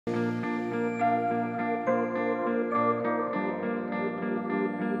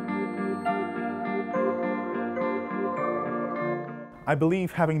I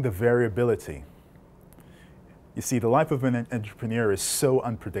believe having the variability. You see, the life of an entrepreneur is so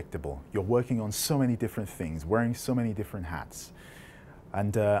unpredictable. You're working on so many different things, wearing so many different hats.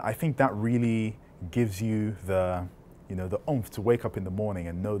 And I think that really gives you the oomph to wake up in the morning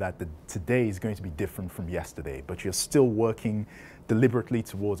and know that today is going to be different from yesterday, but you're still working deliberately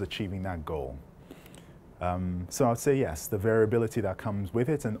towards achieving that goal. So I'd say yes, the variability that comes with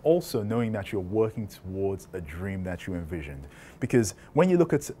it, and also knowing that you're working towards a dream that you envisioned. Because when you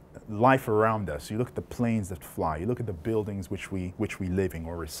look at life around us, you look at the planes that fly, you look at the buildings which we live in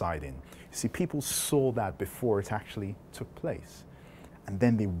or reside in. You see, people saw that before it actually took place. And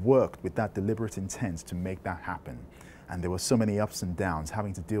then they worked with that deliberate intent to make that happen. And there were so many ups and downs,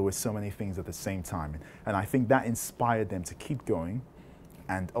 having to deal with so many things at the same time. And I think that inspired them to keep going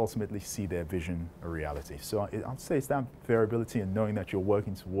and ultimately see their vision a reality. So I'd say it's that variability and knowing that you're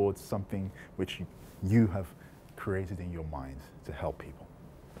working towards something which you have created in your mind to help people.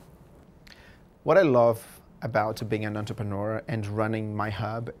 What I love about being an entrepreneur and running my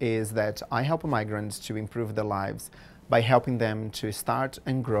hub is that I help migrants to improve their lives by helping them to start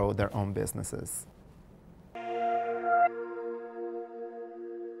and grow their own businesses.